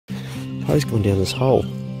Poe's gone down this hole.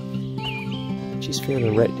 She's found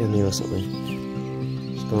a rat down there or something.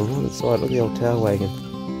 She's gone right inside. Look at the old tail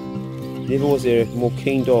wagging. Never was there a more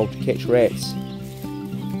keen dog to catch rats.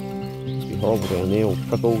 Must be horrible down there, all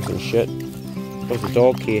prickles and shit. What does the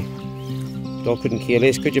dog care? The dog couldn't care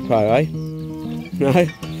less, could you, Poe, eh? No?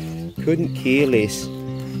 Couldn't care less.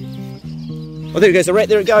 Oh, there it goes, the rat,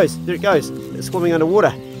 there it goes, there it goes. It's swimming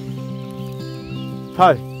underwater.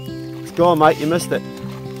 Poe, it's gone, mate, you missed it.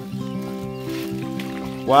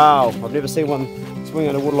 Wow, I've never seen one swing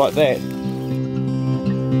underwater like that.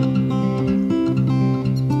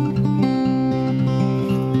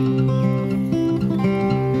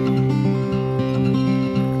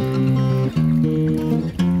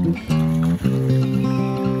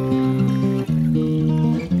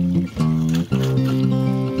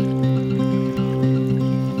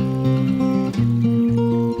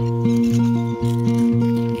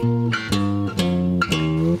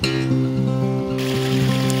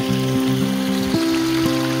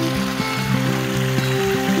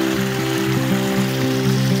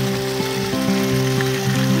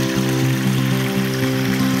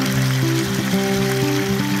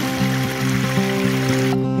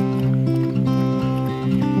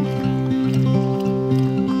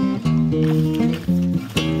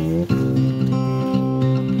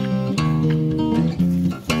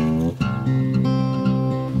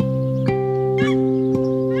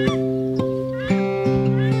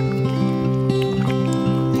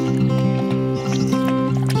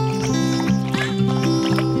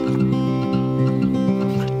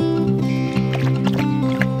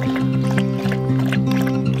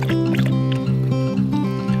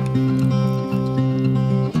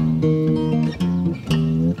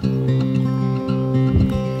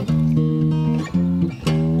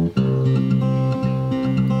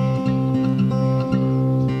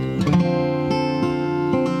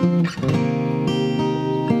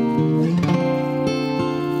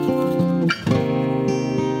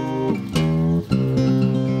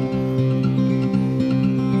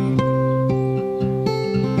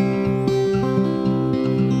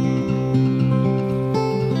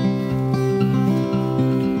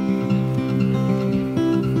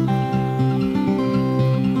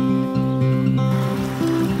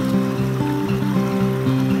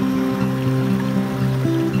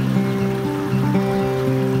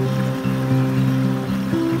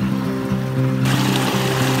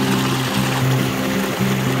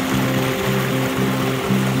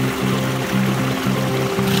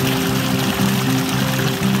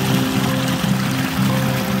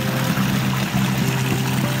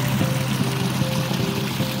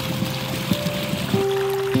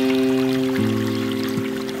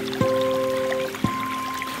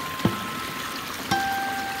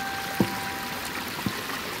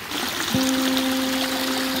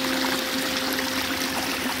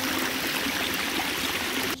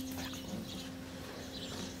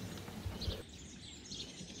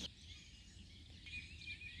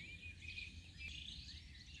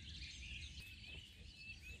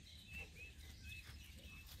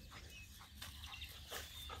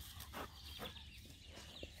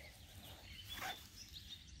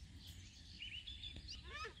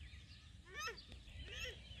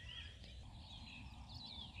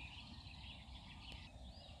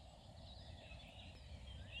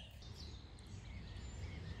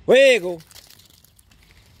 Wiggle.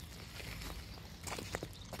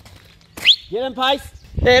 Get in, Pace.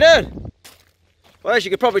 There, dude. Well, as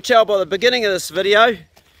you could probably tell by the beginning of this video,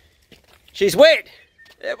 she's wet.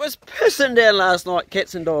 It was pissing down last night,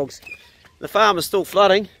 cats and dogs. The farm is still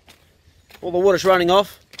flooding. All the water's running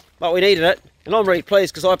off, but we needed it. And I'm really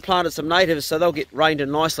pleased because I planted some natives so they'll get rained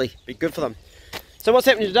in nicely. Be good for them. So what's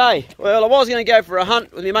happening today? Well, I was going to go for a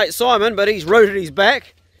hunt with my mate Simon, but he's rooted his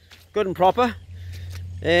back. Good and proper.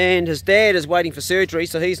 And his dad is waiting for surgery,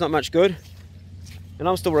 so he's not much good. And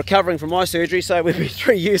I'm still recovering from my surgery, so we've been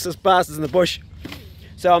three useless bastards in the bush.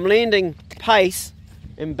 So I'm lending Pace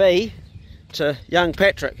and B to young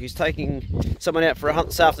Patrick, who's taking someone out for a hunt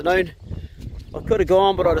this afternoon. I could have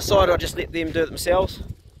gone, but I decided I'd just let them do it themselves.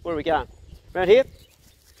 Where are we going? Around here?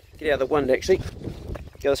 Get out of the wind, actually.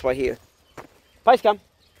 Go this way here. Pace, come.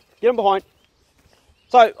 Get him behind.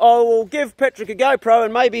 So I will give Patrick a GoPro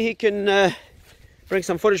and maybe he can bring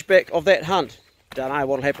some footage back of that hunt. Don't know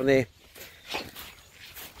what'll happen there.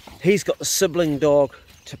 He's got the sibling dog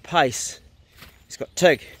to Pace. He's got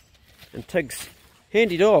Tig. And Tig's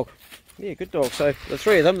handy dog. Yeah, good dog. So the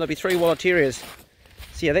three of them, there'll be 3 Waller Terriers.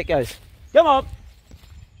 See how that goes. Come on.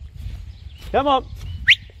 Come on.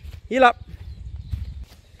 Heel up.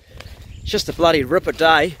 It's just a bloody ripper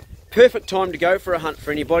day. Perfect time to go for a hunt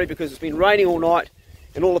for anybody because it's been raining all night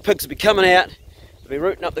and all the pigs will be coming out, they'll be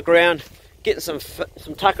rooting up the ground, getting some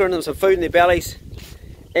tucker in them, some food in their bellies,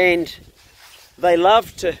 and they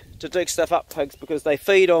love to dig stuff up, pigs, because they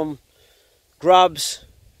feed on grubs,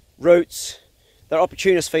 roots. They're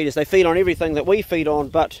opportunist feeders. They feed on everything that we feed on,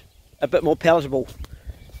 but a bit more palatable.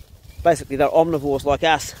 Basically, they're omnivores like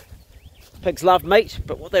us. Pigs love meat,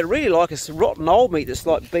 but what they really like is rotten old meat that's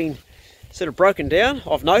like been sort of broken down.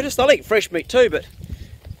 I've noticed. They'll eat fresh meat too, but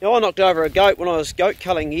you know, I knocked over a goat when I was goat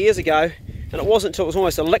culling years ago, and it wasn't until it was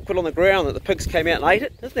almost a liquid on the ground that the pigs came out and ate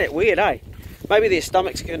it. Isn't that weird, eh? Maybe their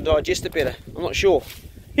stomachs can digest it better. I'm not sure.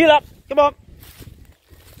 Heel up, come on.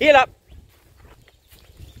 Heel up.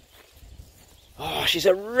 Oh, she's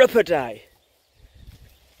a ripper day.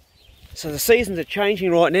 So the seasons are changing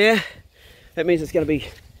right now. That means it's going to be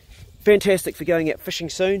fantastic for going out fishing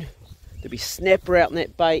soon. There'll be snapper out in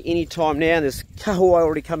that bay any time now, and there's kahawai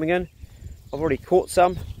already coming in. I've already caught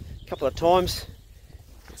some a couple of times.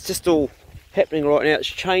 It's just all happening right now. It's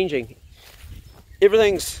changing.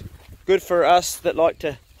 Everything's good for us that like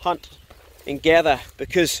to hunt and gather,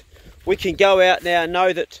 because we can go out now and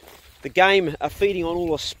know that the game are feeding on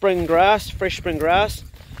all the spring grass, fresh spring grass.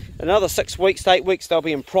 Another 6 weeks to 8 weeks they'll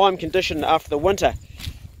be in prime condition after the winter.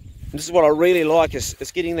 And this is what I really like, is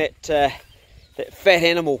getting that that fat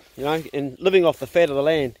animal, you know, and living off the fat of the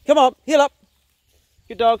land. Come on, heel up.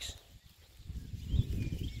 Good dogs.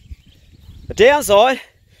 The downside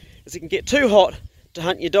is it can get too hot to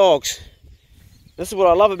hunt your dogs. This is what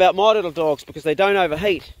I love about my little dogs, because they don't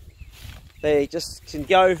overheat. They just can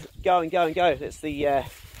go and go. That's the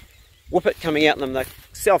whippet coming out in them. They're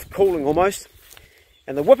self-cooling almost.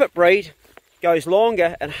 And the whippet breed goes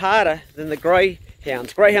longer and harder than the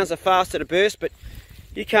greyhounds. Greyhounds are faster to burst, but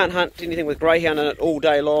you can't hunt anything with greyhound in it all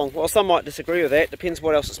day long. Well, some might disagree with that. Depends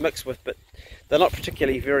what else it's mixed with, but they're not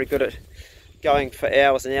particularly very good at going for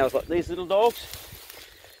hours and hours like these little dogs.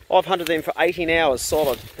 I've hunted them for 18 hours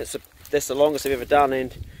solid. That's the longest I've ever done,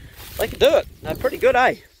 and they can do it. They're pretty good,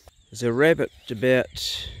 eh? There's a rabbit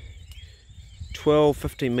about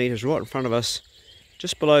 12-15 metres right in front of us,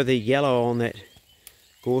 just below the yellow on that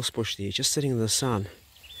gorse bush there, just sitting in the sun.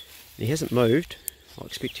 And he hasn't moved. I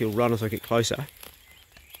expect he'll run as I get closer.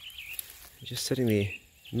 He's just sitting there,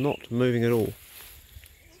 not moving at all.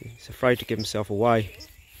 He's afraid to give himself away.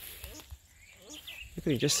 Look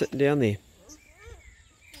at him just sitting down there.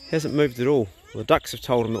 Hasn't moved at all. Well, the ducks have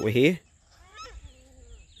told him that we're here.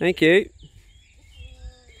 Thank you.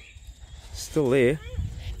 Still there.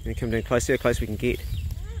 I'm going to come down close, see how close we can get.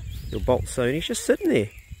 He'll bolt soon. He's just sitting there.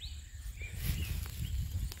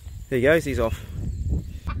 There he goes, he's off.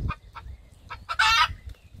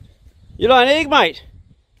 You like an egg, mate?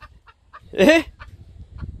 Yeah?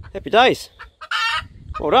 Happy days.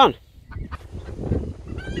 Well done.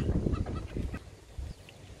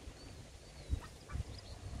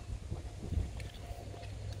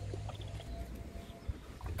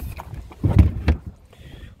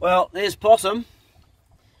 Well, there's possum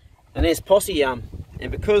and there's possy yum,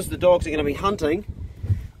 and because the dogs are going to be hunting,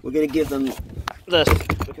 we're going to give them this,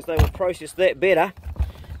 because they will process that better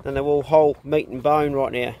than they will whole meat and bone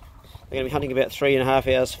right now. They're going to be hunting about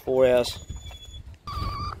 3.5 hours, 4 hours.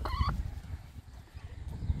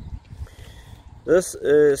 This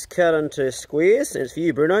is cut into squares, and it's for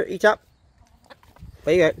you, Bruno. Eat up.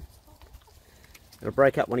 There you go. It'll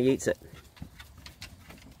break up when he eats it.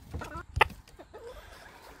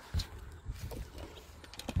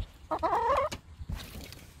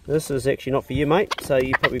 This is actually not for you, mate, so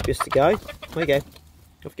you're probably best to go. There you go.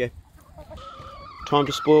 Off you go. Time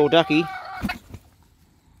to spoil Ducky.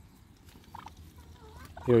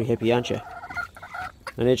 Very happy, aren't you?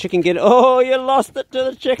 And the chicken get... Oh, you lost it to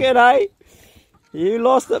the chicken, eh? You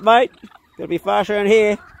lost it, mate. Gotta be faster in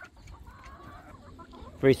here.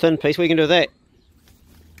 Very thin piece. What are you going to do with that?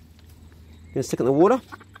 Gonna stick it in the water.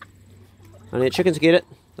 And the chickens get it.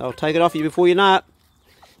 They'll take it off you before you know it.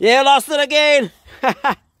 Yeah, lost it again!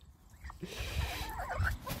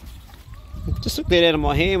 Just took that out of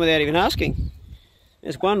my hand without even asking.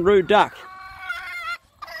 There's one rude duck.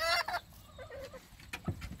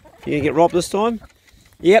 You gonna get robbed this time?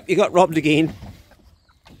 Yep, you got robbed again.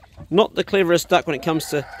 Not the cleverest duck when it comes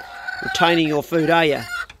to retaining your food, are you?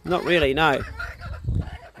 Not really, no. You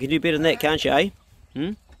can do better than that, can't you, eh?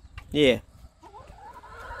 Hmm? Yeah.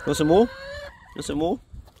 Want some more? Want some more?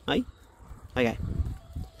 Hey? Okay.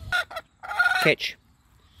 Catch.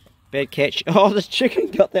 Bad catch. Oh, the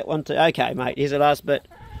chicken got that one too. Okay, mate, here's the last bit.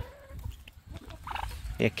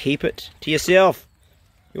 Yeah, keep it to yourself.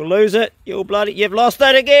 You'll lose it. You'll bloody... You've lost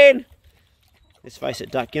it again! Let's face it,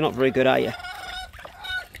 duck, you're not very good, are you?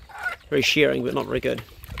 Very sharing, but not very good.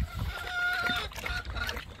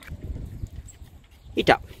 Eat up.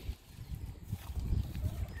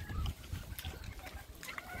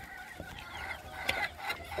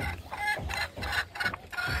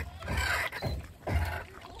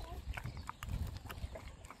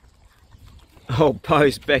 Old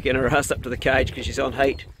Po's backing her ass up to the cage because she's on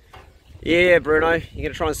heat. Yeah, Bruno, you're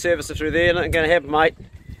going to try and service her through there? Nothing going to happen, mate.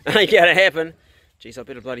 Ain't going to happen. Jeez, I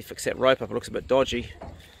better bloody fix that rope up. It looks a bit dodgy.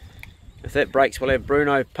 If that breaks, we'll have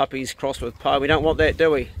Bruno puppies crossed with Po. We don't want that,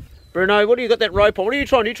 do we? Bruno, what do you got that rope on? What are you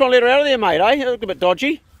trying to do? You trying to let her out of there, mate, eh? It looks a bit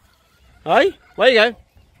dodgy. Hey, where you go?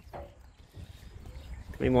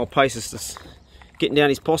 Meanwhile, Pace is just getting down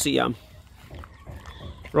his posse. Right,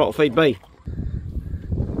 will feed B.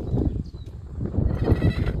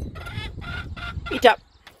 Eat up.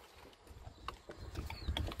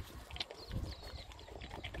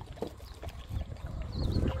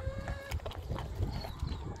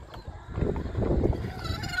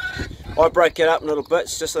 I break it up in little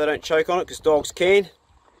bits just so they don't choke on it, because dogs can.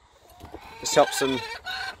 This helps them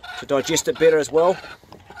to digest it better as well.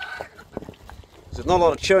 There's not a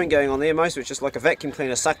lot of chewing going on there, most of it's just like a vacuum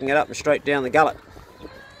cleaner sucking it up and straight down the gullet.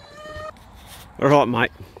 Alright,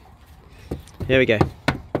 mate. Here we go.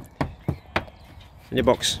 In your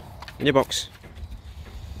box. In your box.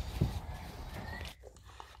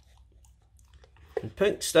 And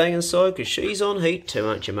Pink staying inside because she's on heat too,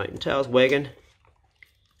 aren't you, mate? And tail's wagging.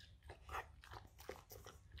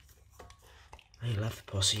 They love the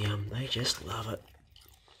posse, they just love it.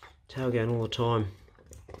 Tail going all the time.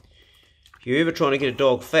 If you're ever trying to get a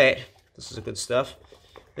dog fat, this is the good stuff.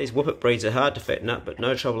 These Whippet breeds are hard to fatten up, but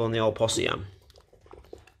no trouble on the old posse, And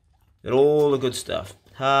all the good stuff.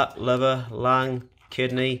 Heart, liver, lung,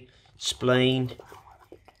 kidney, spleen.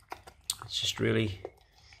 It's just really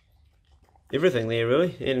everything there,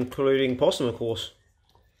 really, including possum, of course.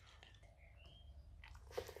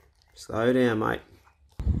 Slow down, mate.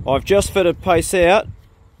 I've just fitted Pace out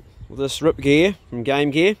with this rip gear from Game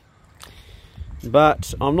Gear,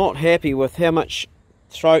 but I'm not happy with how much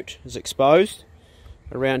throat is exposed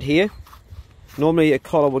around here. Normally a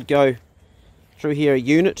collar would go through here, a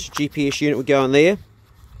unit, GPS unit would go in there,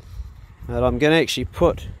 but I'm going to actually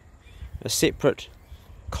put a separate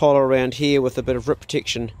collar around here with a bit of rip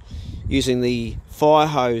protection using the fire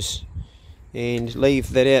hose and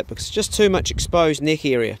leave that out because it's just too much exposed neck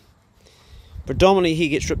area. Predominantly he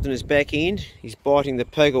gets ripped in his back end. He's biting the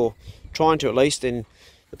pig, or trying to at least, and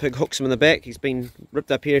the pig hooks him in the back. He's been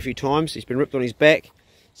ripped up here a few times. He's been ripped on his back.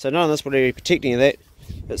 So none of this will really protect any of that.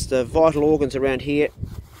 It's the vital organs around here,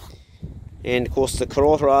 and of course the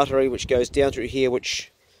carotid artery which goes down through here,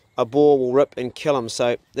 which a boar will rip and kill him.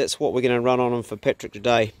 So that's what we're going to run on him for Patrick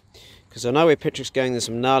today, because I know where Patrick's going, there's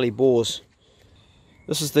some gnarly boars.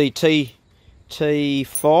 This is the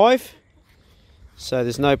T5. So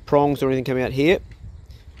there's no prongs or anything coming out here.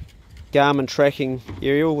 Garmin tracking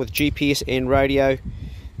aerial with GPS and radio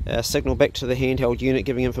signal back to the handheld unit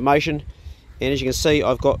giving information. And as you can see,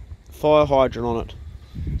 I've got fire hydrant on it.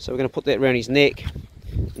 So we're going to put that around his neck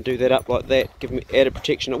and do that up like that, give him added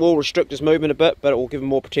protection. It will restrict his movement a bit, but it will give him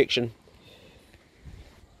more protection.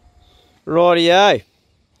 Rightio.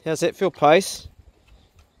 How's that feel, Pace?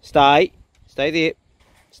 Stay there,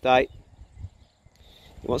 stay.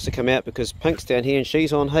 He wants to come out because Pink's down here and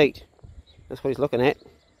she's on heat. That's what he's looking at.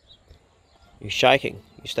 You're shaking.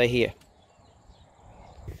 You stay here.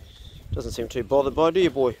 Doesn't seem too bothered by it, do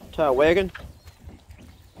you, boy? Tail wagging.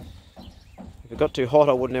 If it got too hot,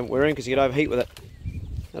 I wouldn't have it wearing because you'd overheat with it.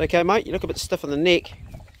 Okay, mate? You look a bit stiff on the neck.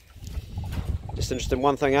 Just interested in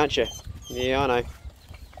one thing, aren't you? Yeah, I know.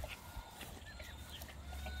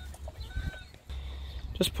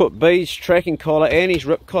 Just put B's tracking collar and his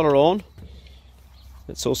rip collar on.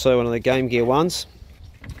 It's also one of the Game Gear ones.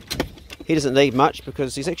 He doesn't need much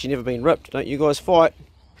because he's actually never been ripped. Don't you guys fight.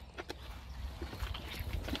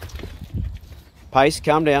 Pace,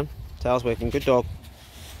 calm down. Tail's working. Good dog.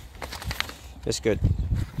 That's good.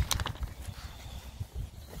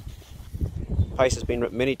 Pace has been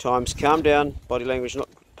ripped many times. Calm down. Body language not...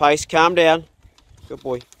 Pace, calm down. Good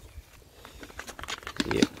boy.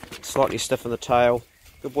 Yeah, slightly stiff in the tail.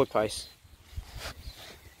 Good boy, Pace.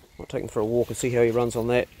 I'll take him for a walk and see how he runs on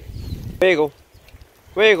that. Wiggle.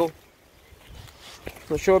 Wiggle.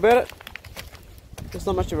 Not sure about it? It's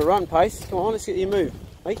not much of a run, Pace. Come on, let's get you move.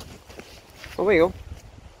 Hey? Come on, wiggle.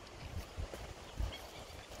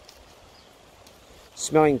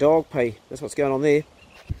 Smelling dog pee. That's what's going on there.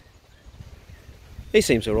 He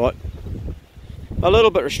seems alright. A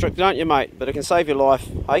little bit restricted, aren't you, mate? But it can save your life.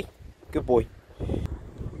 Hey? Good boy.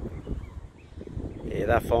 Yeah,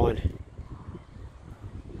 they're fine.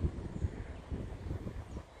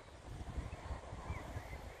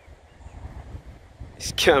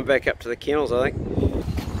 He's going back up to the kennels, I think.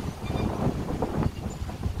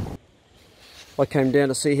 I came down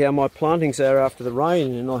to see how my plantings are after the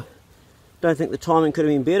rain, and I don't think the timing could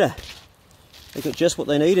have been better. They got just what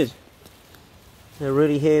they needed. They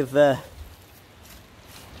really have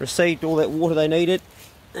received all that water they needed,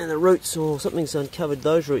 and the roots, or something's uncovered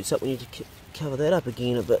those roots up. We need to cover that up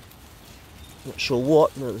again a bit. Not sure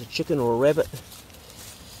what, no, it was a chicken or a rabbit.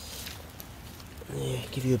 Yeah,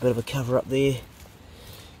 give you a bit of a cover up there.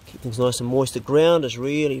 Keep things nice and moist. The ground is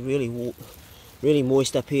really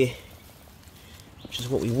moist up here, which is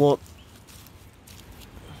what we want.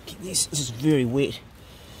 Keep this is very wet.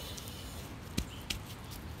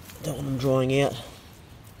 Don't want them drying out.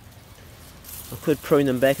 I could prune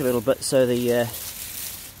them back a little bit so they get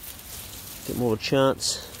more of a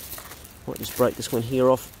chance. Might just break this one here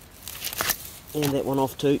off and that one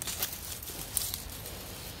off too.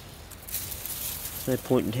 No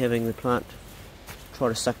point in having the plant try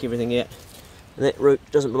to suck everything out. And that root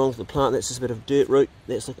doesn't belong to the plant, that's just a bit of dirt root.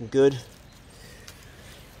 That's looking good.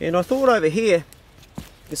 And I thought over here, you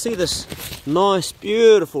can see this nice,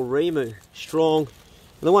 beautiful Rimu, strong.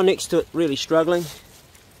 And the one next to it really struggling.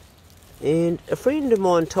 And a friend of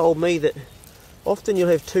mine told me that often you'll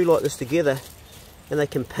have two like this together and they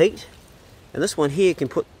compete. And this one here can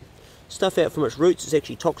put stuff out from its roots. It's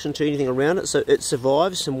actually toxin to anything around it, so it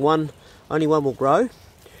survives and only one will grow.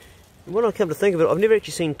 And when I come to think of it, I've never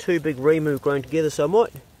actually seen two big Rimu grown together, so I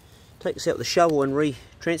might take this out with the shovel and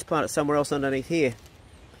re-transplant it somewhere else underneath here.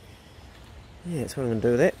 Yeah, that's what I'm going to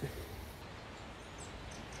do with that.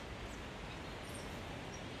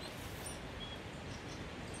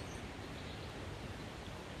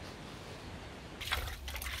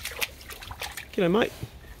 G'day mate,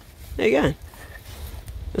 how you going?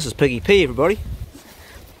 This is Piggy P, everybody.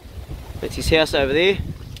 That's his house over there.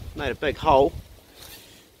 Made a big hole.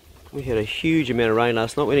 We had a huge amount of rain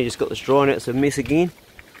last night. We only just got this drying out, it's a mess again.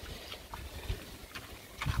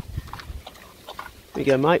 There you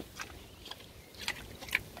go mate.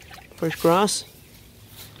 Fresh grass.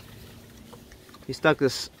 He's dug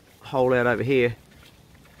this hole out over here.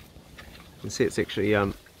 You can see it's actually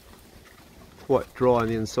quite dry on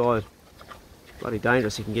the inside. Bloody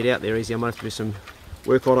dangerous, you can get out there easy. I might have to do some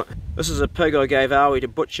work on it. This is a pig I gave Awi to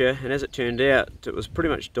butcher, and as it turned out, it was pretty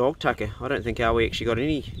much dog tucker. I don't think Awi actually got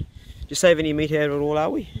any. Did you save any meat out of it all,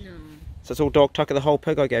 Awi? No. So it's all dog tucker, the whole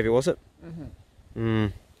pig I gave you, was it?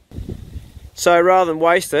 So rather than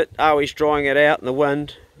waste it, Awi's drying it out in the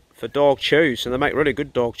wind for dog chews, and they make really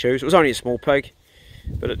good dog chews. It was only a small pig,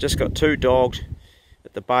 but it just got too dogged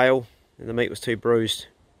at the bale, and the meat was too bruised,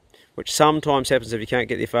 which sometimes happens if you can't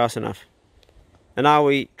get there fast enough. And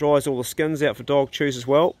Awi dries all the skins out for dog chews as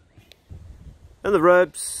well. And the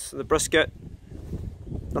ribs, and the brisket,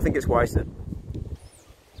 nothing gets wasted.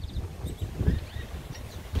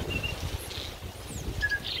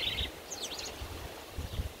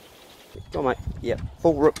 Go on mate, yeah,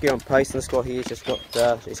 full rip gear on Pace, and this guy here's just got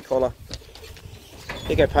his collar. There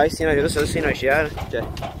you go Pace, you know who this is, you know Shiana,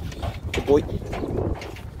 good boy.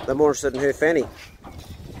 They're more interested in her fanny. Yeah,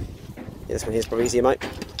 this one here's probably easier mate.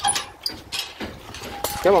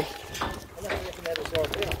 Come on.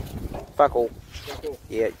 Fuck all.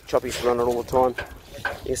 Yeah, Choppy's running all the time.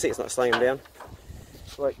 You can see it's not slowing him down.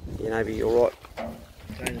 Sweet. Yeah, maybe you're right.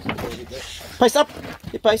 Pace up!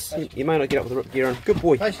 Get Pace. You may not get up with the rip gear on. Good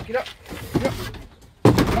boy. Pace, get up. Get up.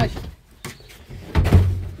 Pace.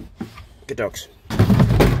 Good dogs.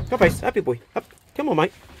 Go Pace. Up your boy. Up. Come on,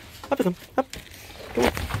 mate. Up with him. Up. Come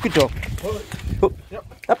on. Good dog. Up.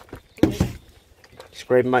 Up. Just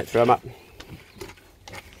grab him, mate. Throw him up.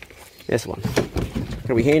 That's one.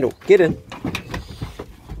 Can we handle? Get in.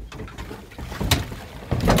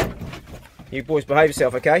 You boys behave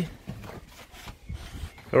yourself, okay?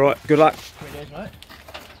 Alright, good luck. 3 days, mate.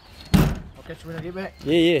 I'll catch you when I get back.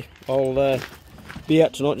 Yeah. I'll be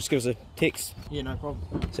out tonight. Just give us a text. Yeah, no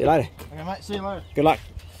problem. See you later. Okay, mate. See you later. Good luck.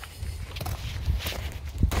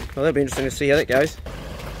 Well, that'll be interesting to see how that goes.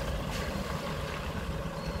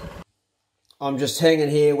 I'm just hanging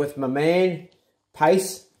here with my man,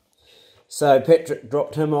 Pace. So Patrick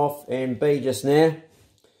dropped him off and B just now.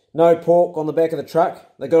 No pork on the back of the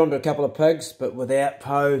truck. They got onto a couple of pigs, but without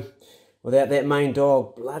Poe, without that main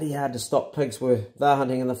dog, bloody hard to stop pigs were they're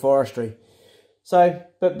hunting in the forestry. So,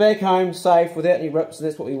 but back home safe without any rips, and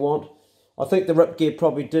that's what we want. I think the rip gear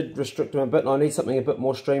probably did restrict him a bit, and I need something a bit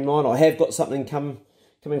more streamlined. I have got something coming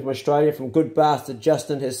from Australia from Good Bastard.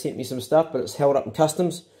 Justin has sent me some stuff, but it's held up in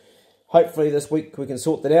customs. Hopefully this week we can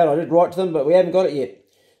sort that out. I did write to them, but we haven't got it yet.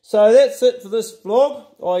 So that's it for this vlog.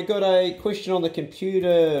 I got a question on the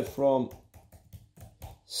computer from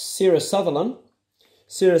Sarah Sutherland.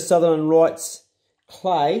 Sarah Sutherland writes,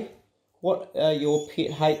 Clay, what are your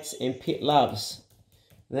pet hates and pet loves?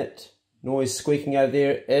 And that noise squeaking over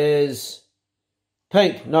there is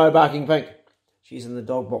Pink. No, barking Pink. She's in the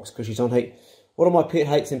dog box because she's on heat. What are my pet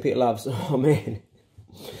hates and pet loves? Oh man.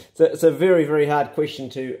 It's it's a very, very hard question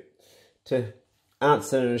to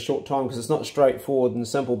answer in a short time, because it's not straightforward and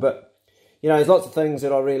simple. But, you know, there's lots of things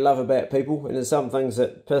that I really love about people, and there's some things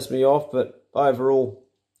that piss me off. But overall,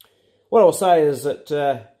 what I'll say is that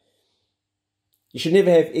you should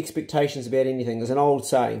never have expectations about anything. There's an old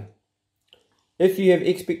saying: if you have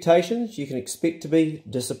expectations, you can expect to be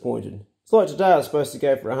disappointed. It's like today, I was supposed to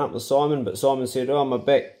go for a hunt with Simon, but Simon said, oh, my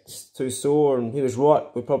back's too sore, and he was right.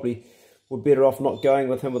 We probably were better off not going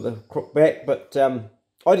with him with a crook back. But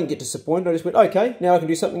I didn't get disappointed. I just went, okay, now I can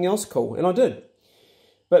do something else cool, and I did.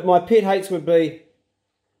 But my pet hates would be,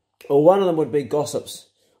 or one of them would be, gossips.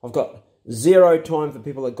 I've got zero time for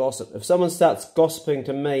people that gossip. If someone starts gossiping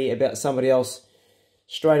to me about somebody else,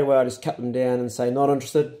 straight away I just cut them down and say, not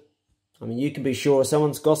interested. I mean, you can be sure if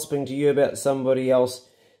someone's gossiping to you about somebody else,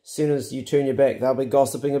 as soon as you turn your back, they'll be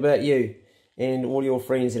gossiping about you and all your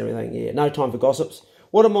friends and everything. Yeah, no time for gossips.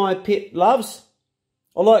 What are my pet loves?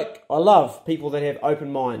 I love people that have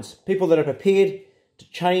open minds. People that are prepared to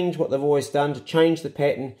change what they've always done, to change the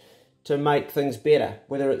pattern, to make things better.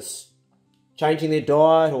 Whether it's changing their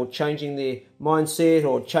diet or changing their mindset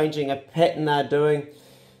or changing a pattern they're doing.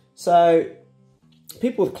 So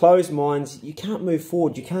people with closed minds, you can't move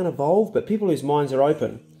forward, you can't evolve. But people whose minds are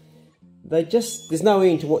open, there's no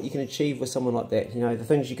end to what you can achieve with someone like that. You know, the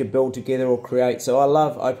things you could build together or create. So I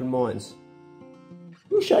love open minds.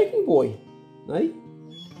 You're shaking, boy. Hey?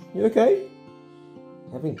 You okay?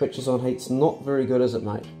 Having pictures on heat's not very good, is it,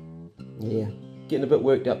 mate? Yeah, getting a bit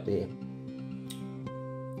worked up there.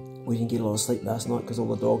 We didn't get a lot of sleep last night because all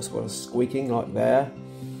the dogs were squeaking like they are,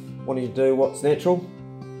 wanting to do what's natural.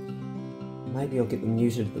 Maybe I'll get them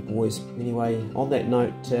neutered, the boys. Anyway, on that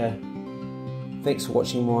note, thanks for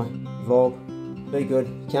watching my vlog. Be good.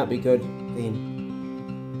 If you can't be good,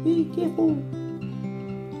 then be careful.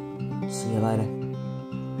 See you later.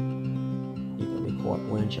 You're going to be quiet,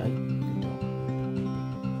 boy, aren't you? Good dog.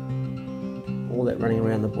 All that running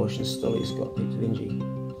around the bush and still he's got heaps of energy.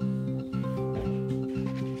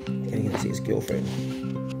 Gonna go see his girlfriend.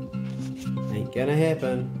 Ain't gonna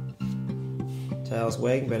happen. Tail's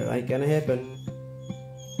wagging, but it ain't gonna happen.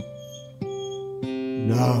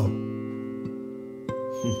 No.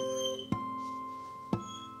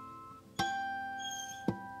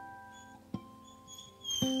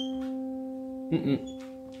 Mm-mm.